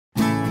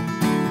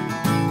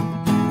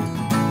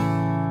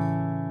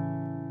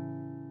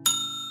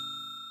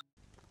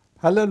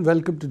Hello and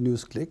welcome to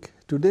Newsclick.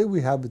 Today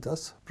we have with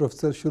us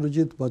Professor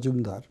Surajit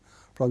Mazumdar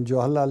from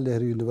Jawaharlal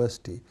Nehru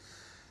University,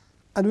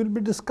 and we'll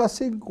be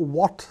discussing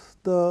what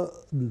the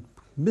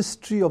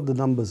mystery of the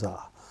numbers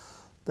are.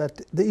 That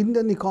the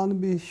Indian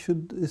economy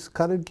is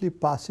currently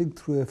passing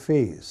through a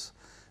phase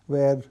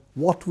where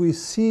what we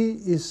see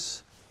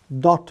is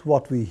not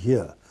what we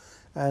hear,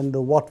 and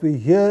what we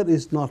hear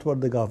is not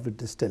what the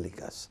government is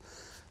telling us.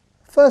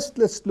 First,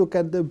 let's look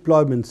at the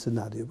employment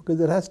scenario, because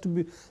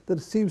there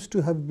seems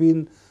to have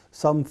been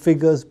some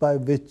figures by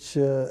which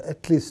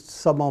at least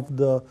some of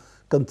the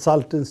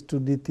consultants to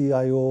Niti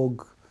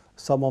Aayog,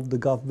 some of the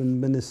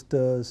government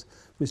ministers,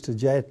 Mr.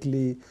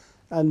 Jaitley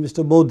and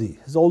Mr. Modi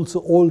has also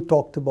all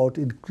talked about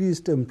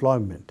increased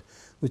employment,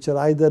 which are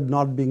either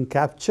not being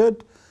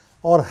captured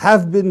or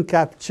have been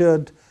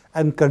captured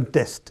and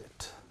contested.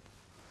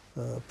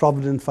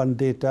 Provident fund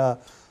data,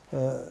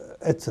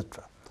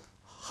 etc.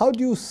 How do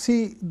you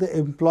see the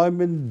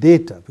employment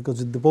data?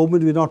 Because at the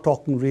moment we're not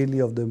talking really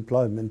of the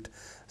employment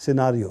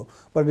scenario,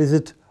 but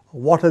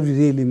what are we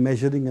really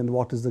measuring and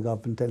what is the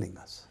government telling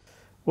us?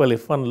 Well,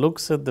 if one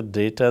looks at the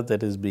data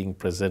that is being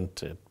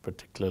presented,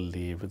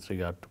 particularly with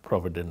regard to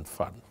Provident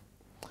Fund,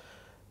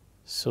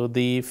 so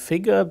the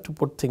figure, to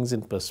put things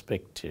in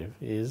perspective,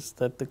 is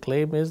that the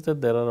claim is that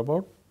there are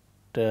about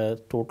a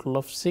total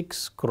of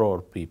 6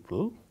 crore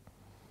people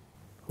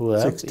who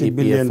have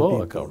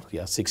EPFO accounts.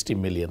 Yeah, 60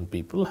 million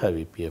people have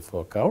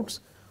EPFO accounts,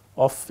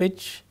 of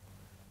which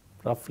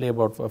roughly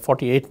about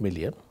 48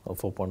 million or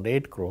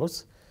 4.8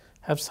 crores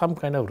have some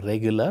kind of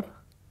regular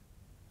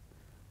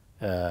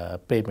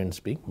payments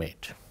being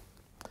made.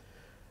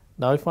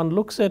 Now, if one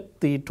looks at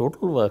the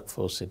total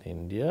workforce in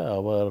India,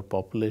 our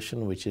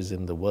population, which is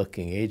in the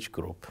working age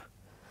group,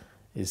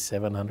 is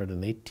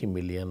 780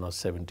 million or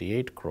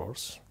 78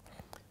 crores.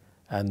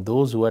 And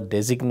those who are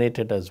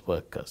designated as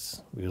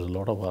workers, because a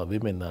lot of our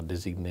women are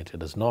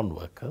designated as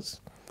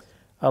non-workers,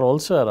 are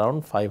also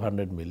around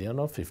 500 million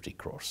or 50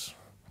 crores.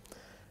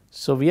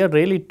 So we are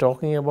really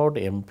talking about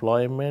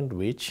employment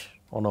which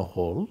on a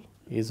whole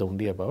is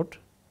only about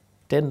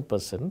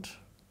 10%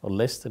 or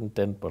less than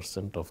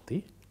 10% of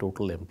the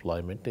total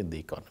employment in the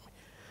economy.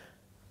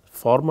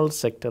 Formal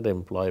sector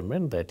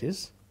employment, that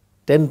is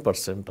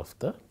 10% of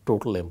the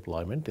total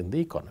employment in the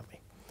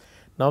economy.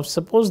 Now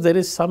suppose there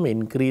is some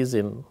increase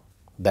in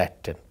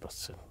that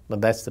 10%. Now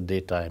that's the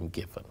data I am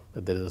given,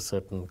 that there is a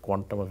certain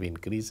quantum of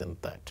increase in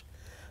that.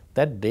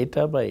 That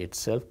data by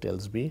itself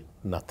tells me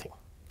nothing,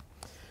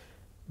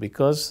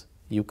 because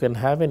you can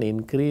have an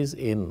increase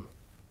in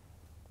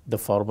the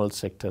formal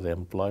sector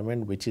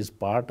employment, which is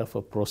part of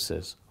a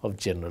process of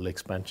general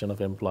expansion of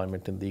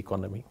employment in the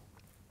economy.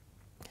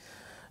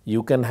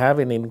 You can have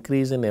an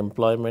increase in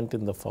employment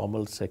in the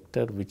formal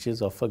sector, which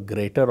is of a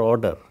greater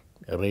order,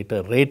 a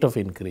rate of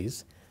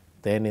increase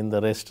than in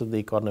the rest of the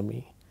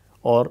economy,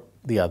 or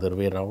the other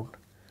way around.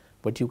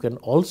 But you can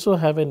also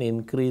have an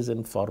increase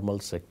in formal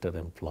sector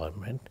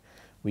employment,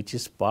 which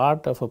is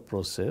part of a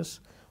process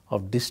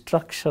of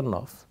destruction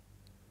of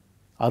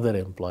other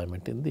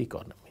employment in the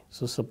economy.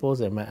 So suppose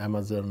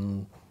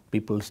Amazon,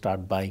 people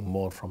start buying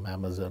more from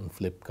Amazon,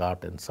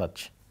 Flipkart and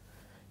such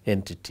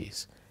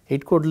entities.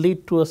 It could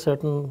lead to a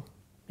certain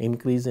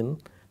increase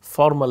in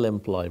formal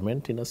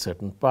employment in a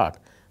certain part.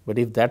 But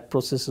if that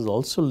process is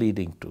also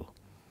leading to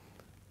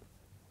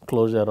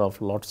closure of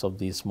lots of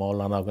these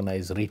small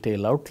unorganized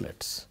retail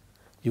outlets,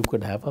 you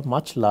could have a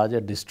much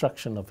larger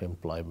destruction of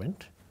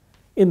employment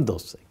in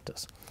those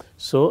sectors.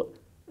 So,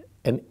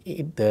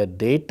 the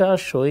data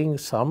showing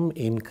some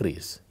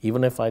increase,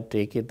 even if I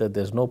take it that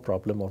there is no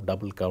problem of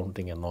double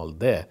counting and all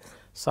there,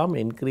 some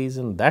increase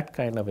in that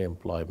kind of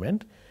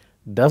employment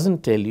does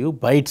not tell you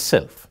by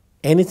itself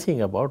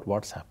anything about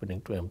what is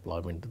happening to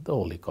employment in the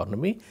whole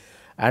economy,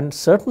 and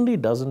certainly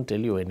does not tell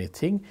you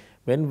anything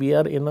when we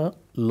are in a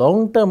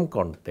long-term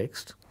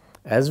context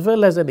as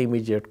well as an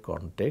immediate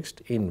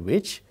context in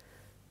which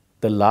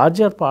the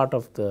larger part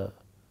of the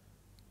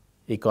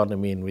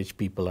economy in which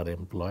people are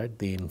employed,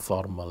 the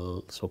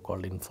informal,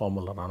 so-called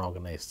informal or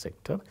unorganized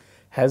sector,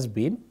 has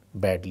been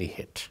badly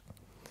hit.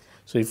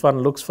 So if one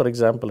looks, for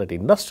example, at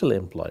industrial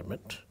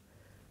employment,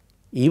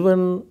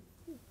 even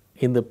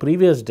in the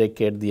previous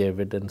decade, the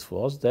evidence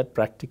was that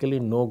practically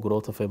no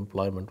growth of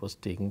employment was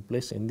taking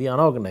place in the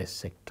unorganized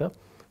sector,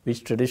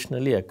 which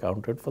traditionally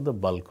accounted for the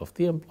bulk of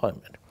the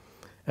employment.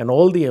 And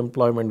all the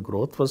employment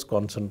growth was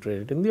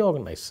concentrated in the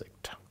organized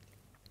sector.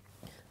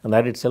 And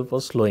that itself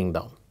was slowing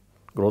down.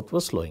 Growth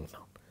was slowing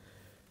down.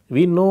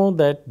 We know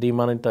that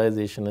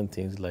demonetization and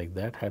things like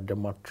that had a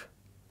much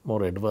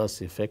more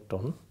adverse effect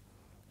on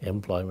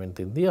employment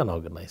in the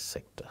unorganized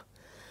sector.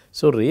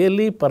 So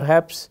really,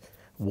 perhaps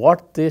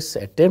what this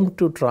attempt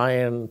to try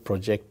and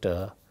project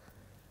a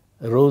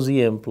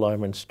rosy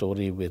employment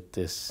story with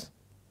this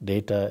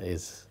data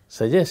is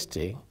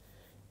suggesting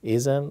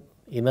is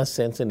in a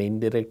sense an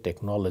indirect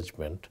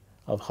acknowledgement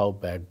of how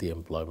bad the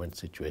employment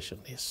situation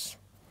is.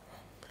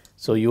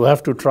 So you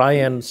have to try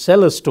and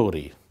sell a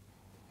story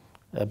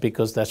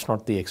because that's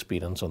not the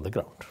experience on the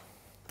ground.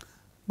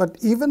 But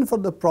even for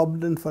the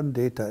Provident Fund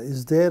data,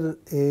 is there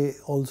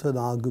also an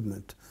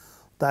argument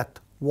that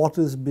what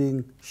is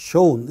being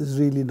shown is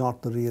really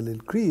not the real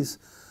increase,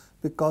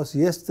 because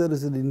yes, there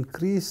is an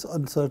increase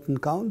on certain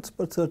counts,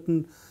 but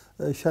certain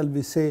shall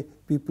we say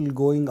people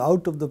going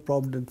out of the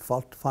Provident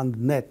Fund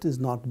net is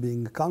not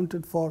being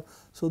accounted for.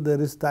 So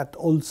there is that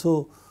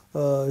also,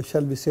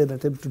 shall we say, an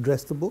attempt to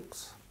dress the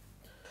books?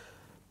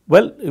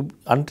 Well,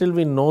 until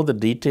we know the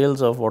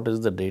details of what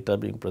is the data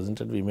being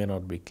presented, we may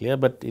not be clear,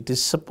 but it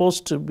is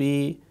supposed to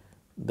be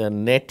the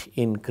net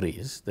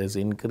increase. There is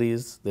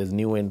increase, there is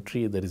new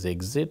entry, there is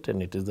exit,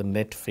 and it is the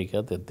net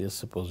figure that they are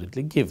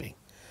supposedly giving.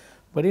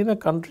 But in a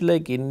country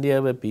like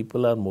India, where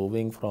people are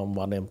moving from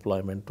one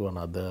employment to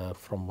another,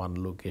 from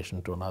one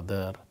location to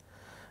another,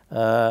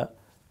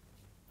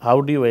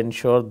 how do you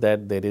ensure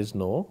that there is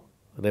no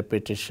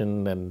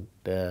repetition and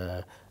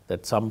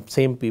that some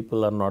same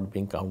people are not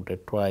being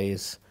counted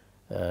twice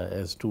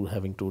as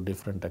having two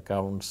different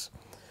accounts?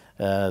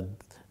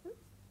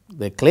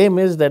 The claim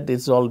is that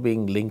it's all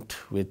being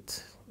linked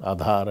with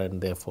Aadhaar,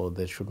 and therefore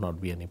there should not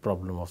be any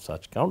problem of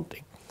such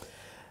counting.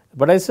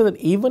 But I say that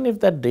even if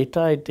that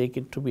data, I take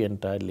it to be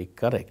entirely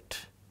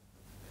correct,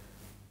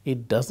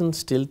 it doesn't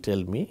still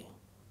tell me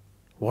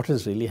what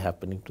is really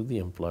happening to the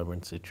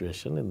employment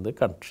situation in the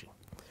country.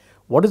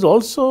 What is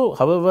also,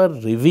 however,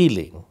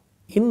 revealing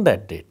in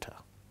that data,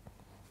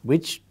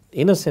 which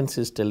in a sense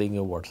is telling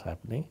you what's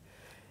happening,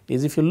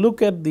 is if you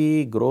look at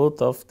the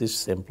growth of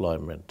this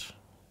employment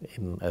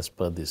as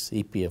per this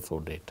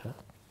EPFO data,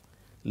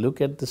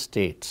 look at the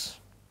states.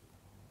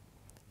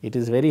 It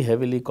is very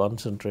heavily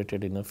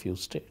concentrated in a few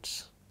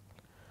states.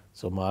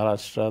 So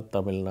Maharashtra,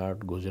 Tamil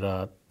Nadu,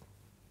 Gujarat,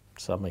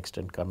 some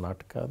extent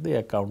Karnataka, they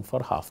account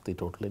for half the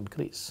total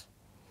increase.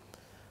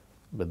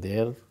 But they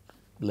are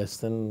less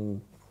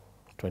than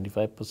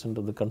 25%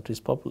 of the country's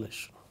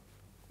population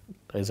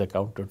is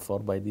accounted for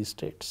by these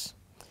states.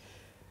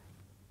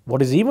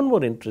 What is even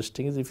more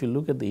interesting is if you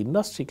look at the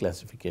industry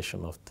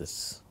classification of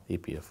this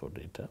EPFO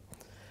data,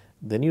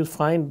 then you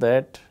find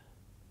that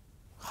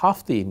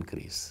half the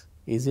increase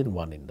is in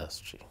one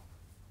industry,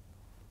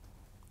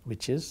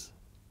 which is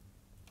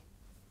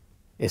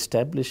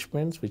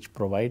establishments which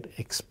provide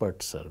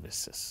expert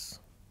services.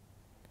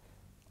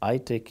 I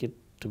take it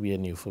to be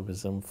an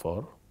euphemism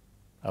for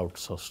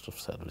outsourced of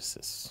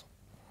services.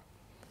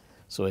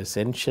 So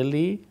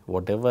essentially,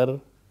 whatever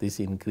this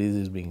increase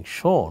is being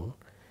shown,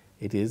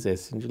 it is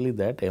essentially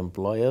that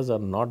employers are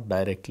not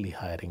directly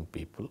hiring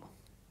people.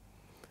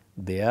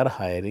 They are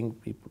hiring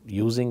people,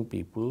 using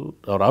people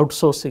or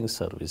outsourcing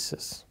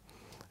services,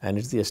 and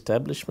it's the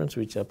establishments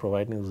which are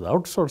providing those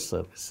outsourced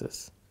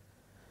services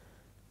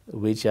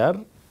which are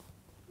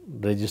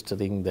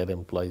registering their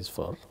employees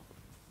for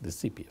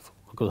this EPFO,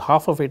 because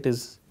half of it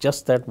is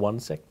just that one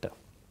sector.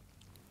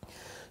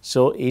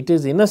 So it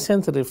is in a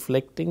sense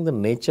reflecting the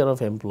nature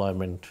of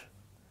employment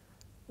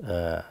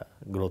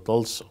growth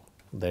also,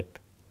 that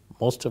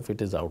most of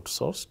it is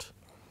outsourced,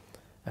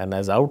 and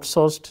as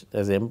outsourced,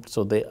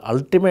 so the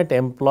ultimate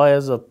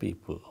employers of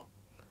people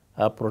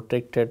are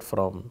protected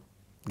from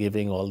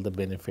giving all the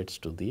benefits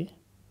to the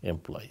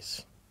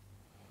employees.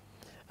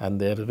 And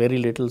there is very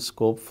little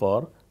scope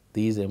for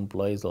these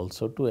employees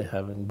also to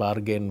have a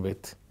bargain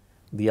with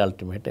the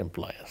ultimate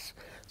employers.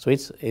 So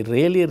it's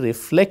really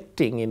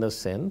reflecting, in a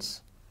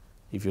sense,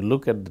 if you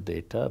look at the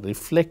data,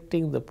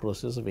 reflecting the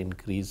process of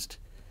increased,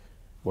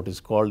 what is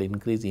called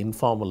increased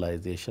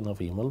informalization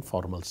of even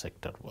formal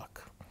sector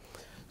work.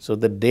 So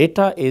the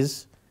data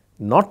is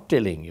not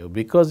telling you,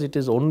 because it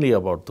is only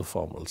about the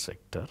formal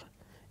sector,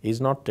 is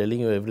not telling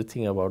you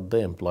everything about the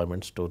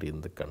employment story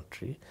in the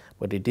country,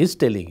 but it is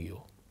telling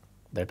you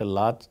that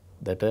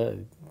a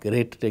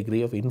great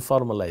degree of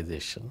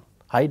informalization,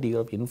 high degree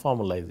of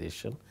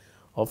informalization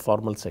of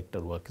formal sector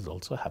work is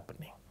also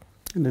happening.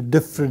 In a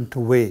different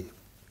way.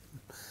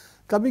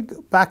 Coming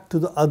back to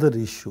the other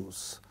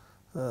issues,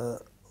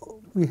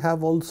 we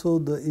have also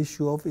the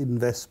issue of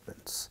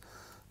investments.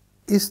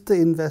 Is the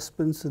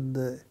investments in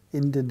the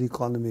Indian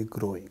economy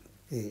growing?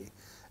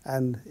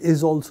 And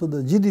is also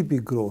the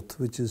GDP growth,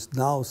 which is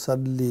now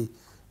suddenly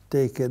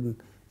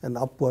taken an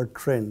upward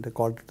trend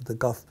according to the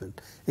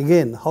government.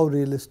 Again, how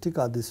realistic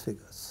are these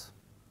figures?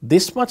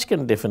 This much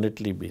can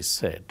definitely be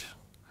said,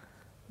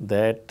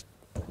 that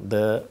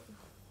the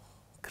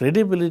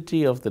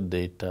credibility of the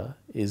data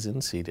is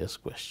in serious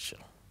question.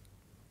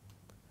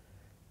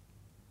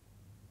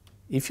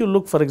 If you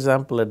look, for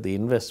example, at the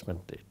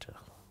investment data,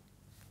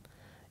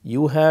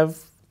 you have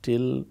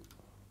till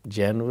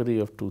January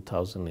of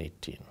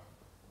 2018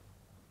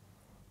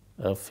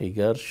 a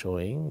figure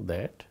showing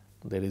that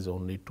there is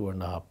only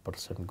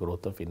 2.5%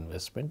 growth of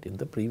investment in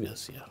the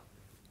previous year.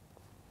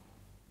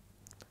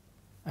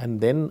 And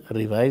then a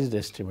revised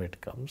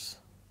estimate comes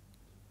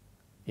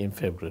in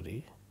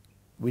February,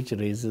 which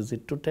raises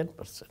it to 10%.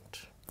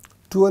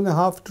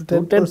 2.5 to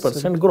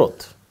 10%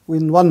 growth.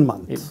 In 1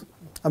 month.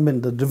 I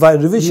mean, the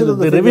revision of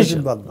the figures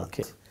in 1 month.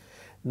 Okay.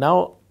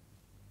 Now,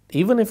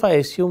 even if I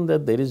assume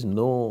that there is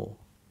no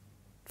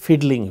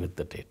fiddling with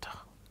the data,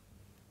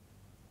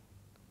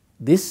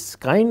 this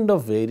kind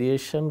of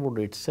variation would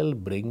itself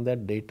bring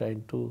that data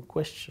into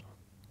question.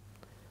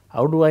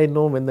 How do I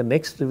know when the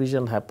next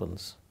revision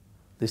happens,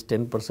 this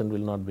 10% will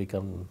not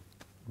become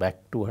back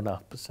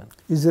 2.5%?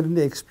 Is there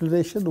any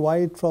explanation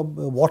why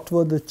what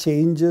were the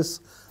changes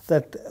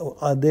that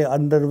they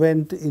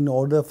underwent in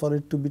order for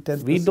it to be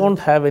 10%? We don't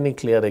have any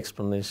clear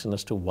explanation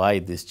as to why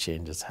these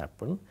changes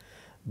happened,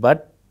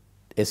 but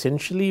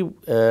essentially,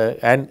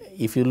 and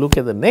if you look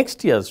at the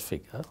next year's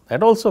figure,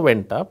 that also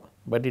went up,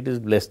 but it is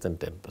less than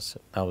 10%.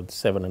 Now it's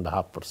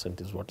 7.5%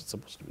 is what is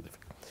supposed to be the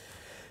figure.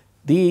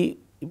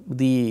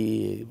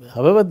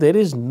 However, there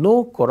is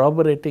no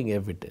corroborating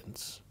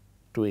evidence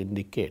to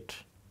indicate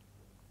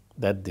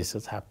that this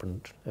has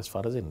happened as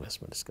far as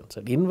investment is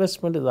concerned.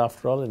 Investment is,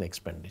 after all, an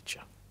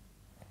expenditure.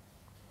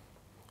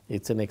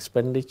 It's an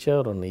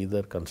expenditure on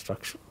either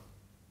construction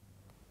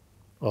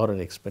or an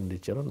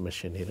expenditure on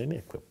machinery and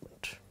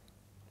equipment.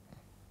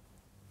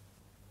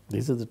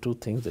 These are the two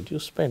things that you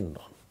spend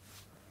on.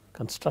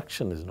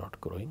 Construction is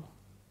not growing.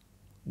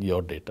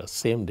 Your data,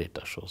 same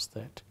data shows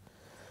that.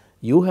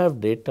 You have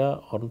data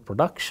on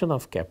production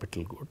of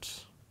capital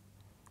goods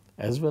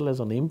as well as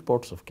on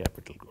imports of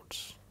capital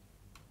goods.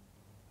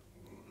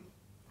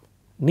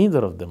 Neither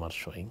of them are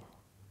showing.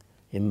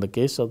 In the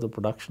case of the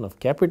production of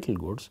capital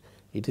goods,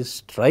 it is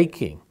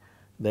striking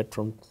that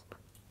from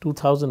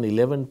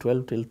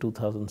 2011-12 till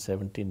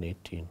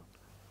 2017-18,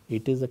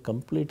 it is a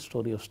complete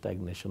story of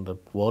stagnation. The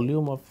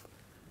volume of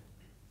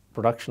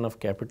production of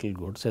capital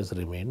goods has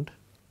remained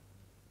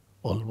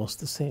almost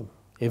the same.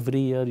 Every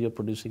year you are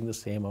producing the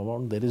same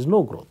amount, there is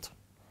no growth.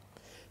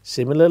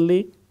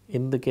 Similarly,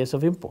 in the case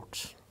of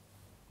imports.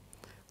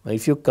 Now,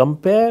 if you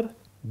compare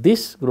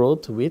this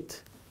growth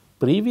with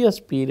previous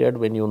period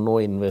when you know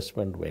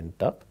investment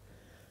went up,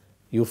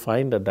 you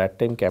find at that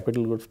time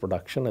capital goods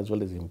production as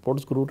well as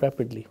imports grew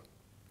rapidly.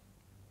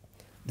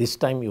 This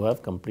time you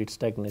have complete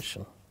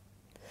stagnation.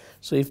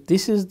 So, if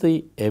this is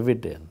the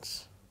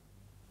evidence,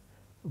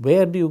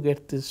 where do you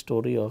get this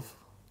story of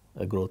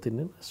a growth in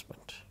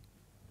investment?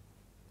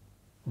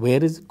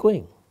 Where is it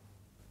going?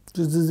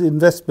 This is the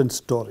investment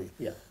story.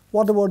 Yeah.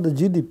 What about the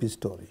GDP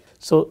story?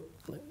 So,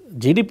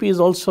 GDP is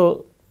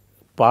also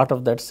part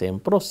of that same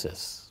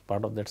process.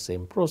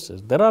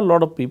 There are a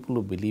lot of people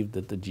who believe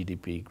that the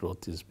GDP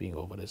growth is being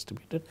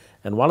overestimated,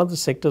 and one of the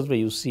sectors where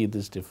you see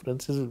this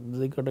difference is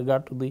with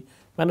regard to the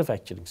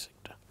manufacturing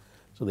sector.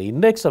 So, the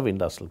index of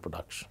industrial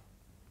production,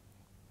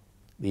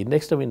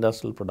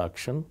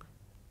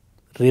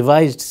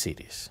 revised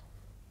series,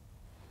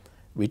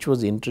 which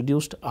was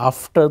introduced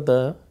after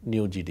the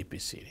new GDP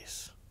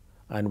series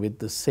and with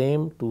the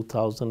same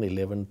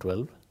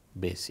 2011-12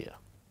 base year.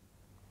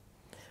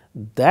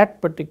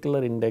 That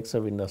particular index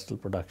of industrial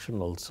production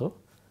also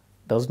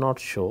does not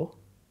show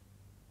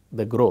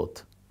the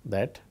growth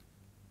that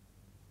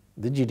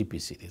the GDP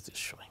series is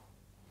showing.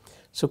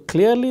 So,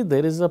 clearly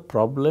there is a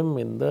problem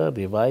in the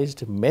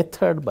revised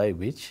method by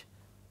which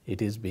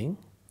it is being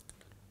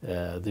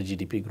the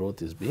GDP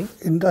growth is being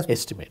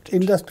estimated.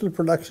 Industrial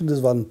production is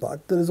one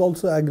part. There is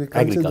also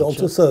agriculture, there is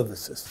also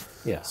services.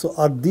 Yeah. So,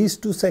 are these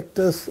two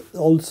sectors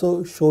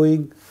also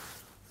showing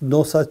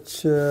no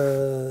such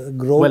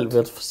growth?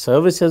 Well, for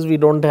services we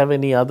don't have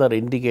any other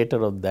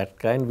indicator of that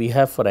kind. We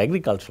have for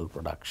agricultural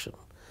production,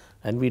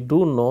 and we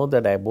do know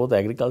that both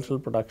agricultural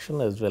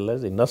production as well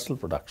as industrial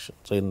production.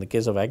 So, in the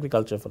case of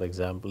agriculture, for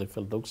example, if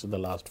it looks at the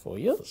last 4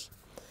 years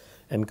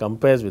and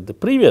compares with the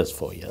previous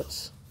 4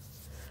 years,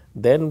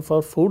 then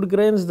for food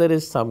grains there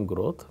is some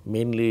growth,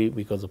 mainly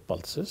because of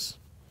pulses,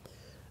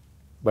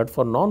 but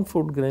for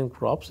non-food grain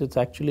crops it is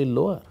actually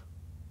lower.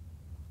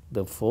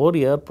 The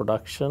 4-year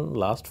production,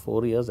 last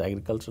 4 years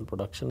agricultural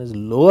production is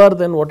lower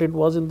than what it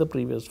was in the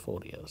previous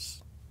 4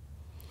 years.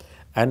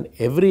 And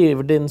every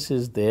evidence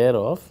is there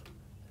of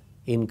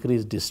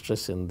increased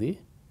distress in the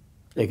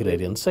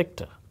agrarian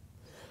sector.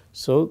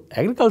 So,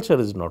 agriculture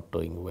is not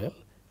doing well,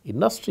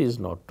 industry is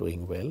not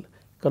doing well,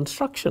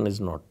 construction is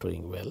not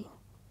doing well.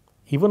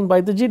 Even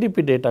by the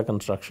GDP data,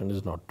 construction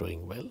is not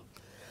doing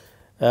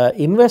well.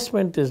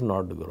 Investment is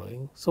not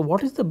growing. So,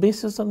 what is the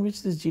basis on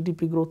which this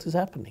GDP growth is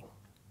happening?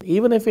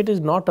 Even if it is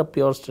not a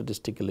pure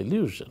statistical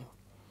illusion,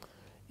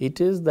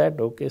 it is that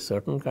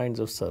certain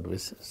kinds of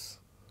services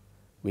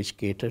which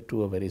cater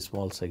to a very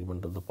small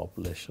segment of the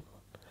population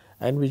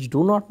and which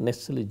do not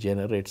necessarily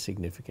generate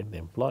significant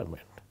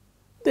employment,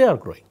 they are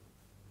growing.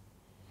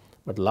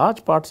 But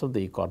large parts of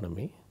the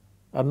economy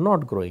are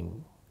not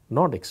growing,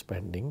 not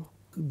expanding.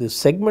 The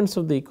segments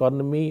of the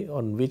economy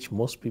on which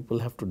most people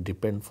have to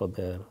depend for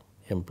their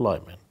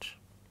employment,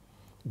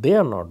 they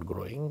are not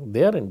growing,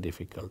 they are in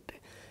difficulty.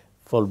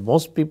 For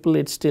most people,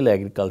 it's still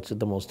agriculture,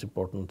 the most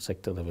important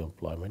sector of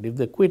employment. If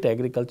they quit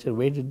agriculture,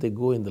 where did they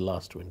go in the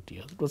last 20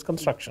 years? It was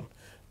construction.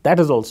 That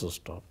has also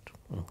stopped.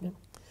 Okay.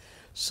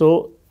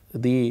 So,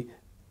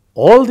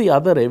 all the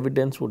other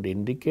evidence would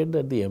indicate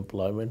that the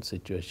employment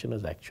situation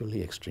is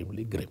actually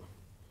extremely grim.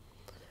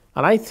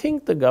 And I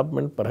think the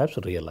government perhaps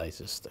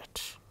realizes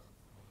that.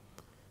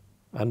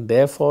 And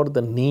therefore,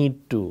 the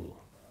need to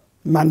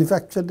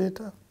manufacture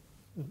data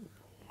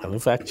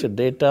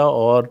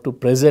or to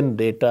present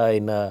data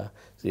in a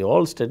See,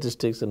 all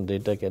statistics and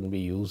data can be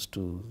used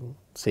to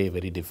say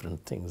very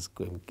different things,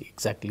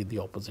 exactly the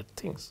opposite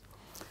things.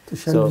 So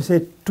shall we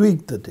say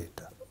tweak the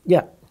data?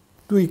 Yeah.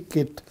 Tweak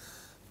it,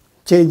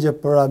 change a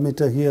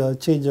parameter here,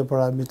 change a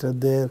parameter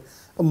there,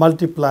 a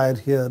multiplier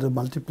here, a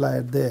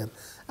multiplier there,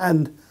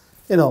 and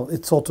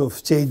it sort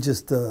of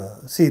changes the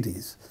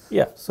series.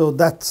 Yeah. So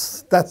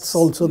that's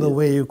also the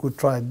way you could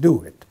try and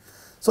do it.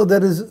 So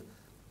there is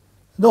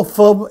no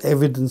firm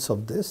evidence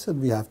of this,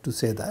 and we have to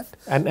say that.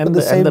 And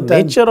the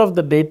nature of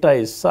the data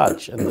is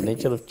such, and the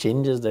nature of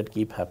changes that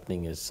keep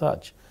happening is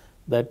such,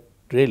 that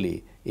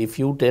really, if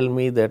you tell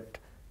me that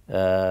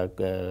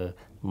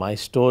my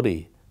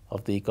story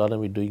of the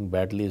economy doing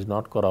badly is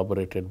not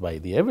corroborated by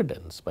the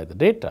evidence, by the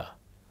data,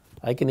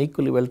 I can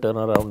equally well turn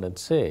around and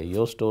say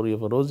your story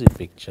of a rosy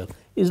picture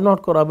is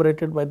not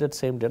corroborated by that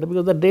same data,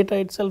 because the data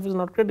itself is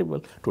not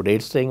credible. Today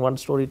it's saying one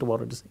story,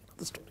 tomorrow it is saying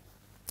another story.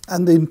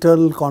 And the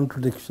internal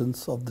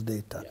contradictions of the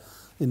data. Yeah.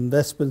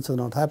 Investments are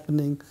not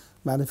happening,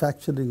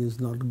 manufacturing is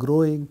not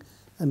growing,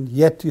 and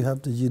yet you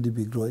have the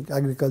GDP growing.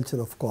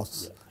 Agriculture, of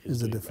course,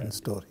 is a different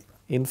story.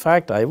 In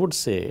fact, I would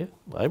say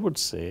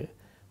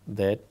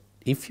that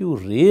if you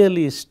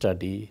really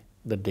study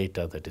the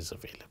data that is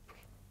available,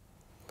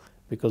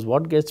 because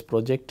what gets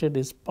projected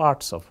is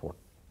parts of what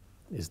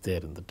is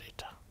there in the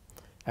data.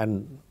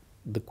 And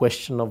the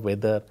question of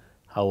whether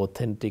how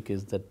authentic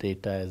is the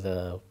data as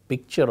a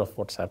picture of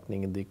what's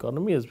happening in the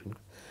economy has been.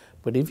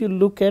 But if you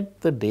look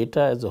at the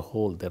data as a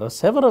whole, there are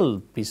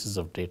several pieces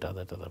of data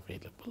that are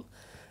available.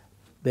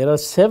 There are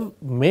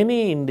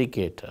many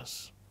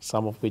indicators,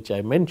 some of which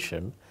I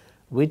mentioned,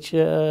 which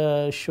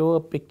show a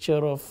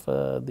picture of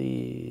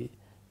the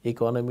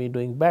economy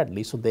doing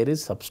badly. So there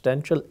is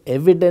substantial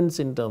evidence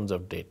in terms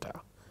of data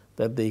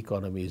that the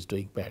economy is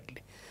doing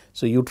badly.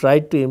 So you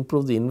tried to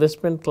improve the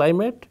investment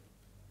climate,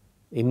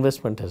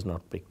 investment has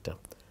not picked up.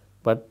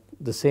 But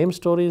the same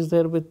story is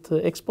there with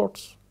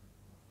exports.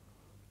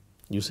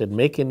 You said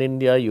make in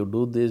India, you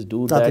do this,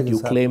 do that, you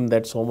claim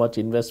that so much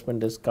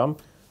investment has come.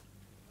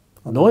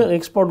 No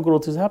export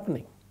growth is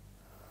happening.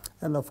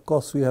 And of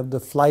course, we have the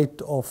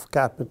flight of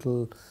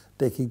capital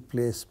taking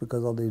place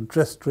because all the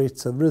interest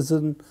rates have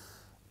risen.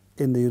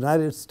 In the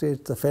United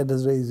States, the Fed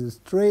has raised its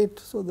rate,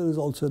 so there is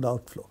also an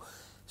outflow.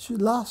 So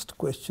last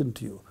question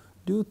to you.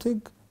 Do you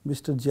think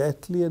Mr.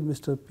 Jaitley and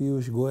Mr.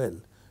 Piyush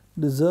Goyal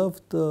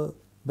deserve the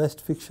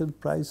Best Fiction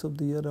Prize of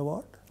the Year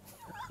award?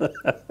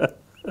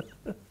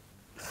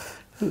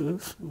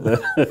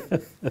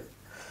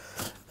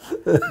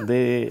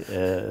 They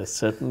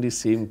certainly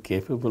seem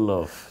capable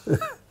of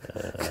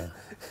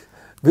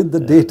with the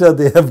data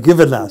they have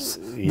given us.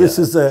 Yeah. This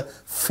is a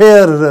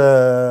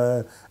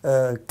fair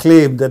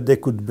claim that they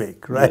could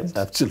make, right? Yes,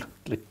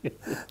 absolutely.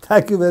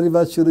 Thank you very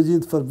much,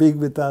 Surajit, for being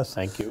with us.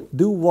 Thank you.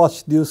 Do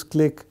watch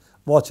Newsclick,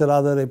 watch our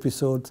other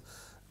episodes,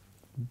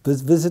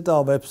 visit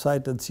our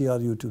website and see our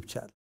YouTube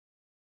channel.